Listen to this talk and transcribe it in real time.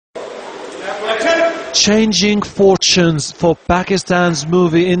Changing fortunes for Pakistan's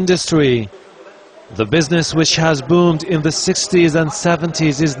movie industry. The business which has boomed in the 60s and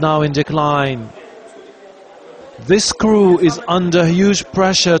 70s is now in decline. This crew is under huge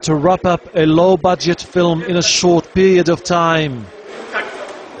pressure to wrap up a low-budget film in a short period of time.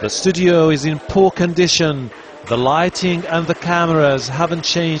 The studio is in poor condition. The lighting and the cameras haven't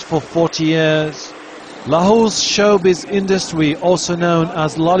changed for 40 years. Lahore's showbiz industry, also known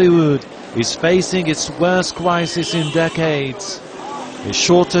as Lollywood, is facing its worst crisis in decades. A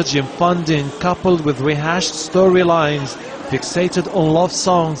shortage in funding coupled with rehashed storylines fixated on love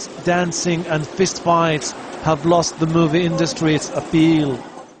songs, dancing and fistfights have lost the movie industry its appeal.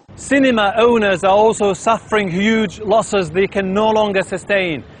 Cinema owners are also suffering huge losses they can no longer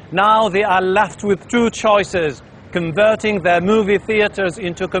sustain. Now they are left with two choices: converting their movie theatres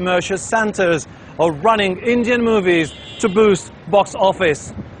into commercial centres or running Indian movies to boost box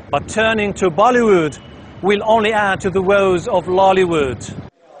office. But turning to Bollywood will only add to the woes of Lollywood.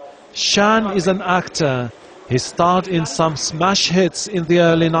 Shaan is an actor. He starred in some smash hits in the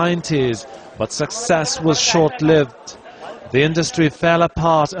early 90s, but success was short-lived. The industry fell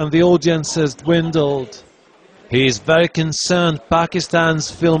apart and the audiences dwindled. He is very concerned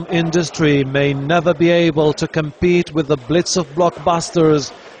Pakistan's film industry may never be able to compete with the blitz of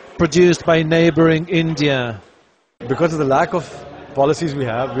blockbusters produced by neighboring India. Because of the lack of policies we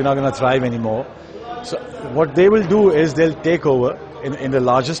have, we're not going to thrive anymore. So what they will do is they'll take over in the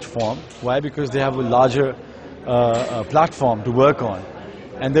largest form. Why? Because they have a larger platform to work on.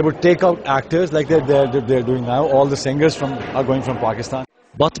 And they would take out actors like they're doing now. All the singers are going from Pakistan.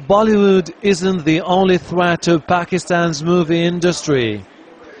 But Bollywood isn't the only threat to Pakistan's movie industry.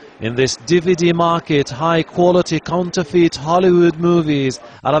 In this DVD market, high-quality counterfeit Hollywood movies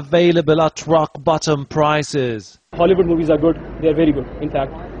are available at rock-bottom prices. Hollywood movies are good. They are very good. In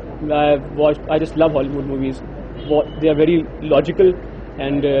fact, I just love Hollywood movies. They are very logical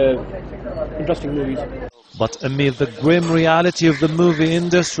and interesting movies. But amid the grim reality of the movie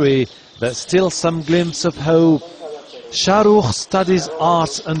industry, there's still some glimpse of hope. Shah Rukh studies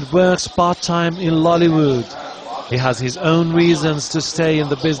arts and works part-time in Lollywood. He has his own reasons to stay in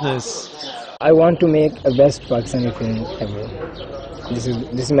the business. I want to make a best Pakistani film ever. This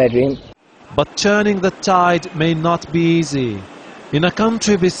is my dream. But turning the tide may not be easy. In a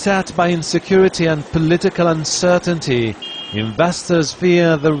country beset by insecurity and political uncertainty, investors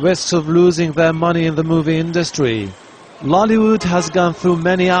fear the risks of losing their money in the movie industry. Lollywood has gone through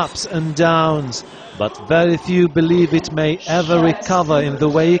many ups and downs, but very few believe it may ever recover in the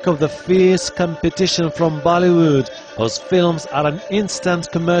wake of the fierce competition from Bollywood, whose films are an instant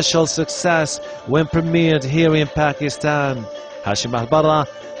commercial success when premiered here in Pakistan. Hashim Al-Barra,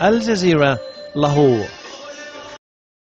 Al Jazeera, Lahore.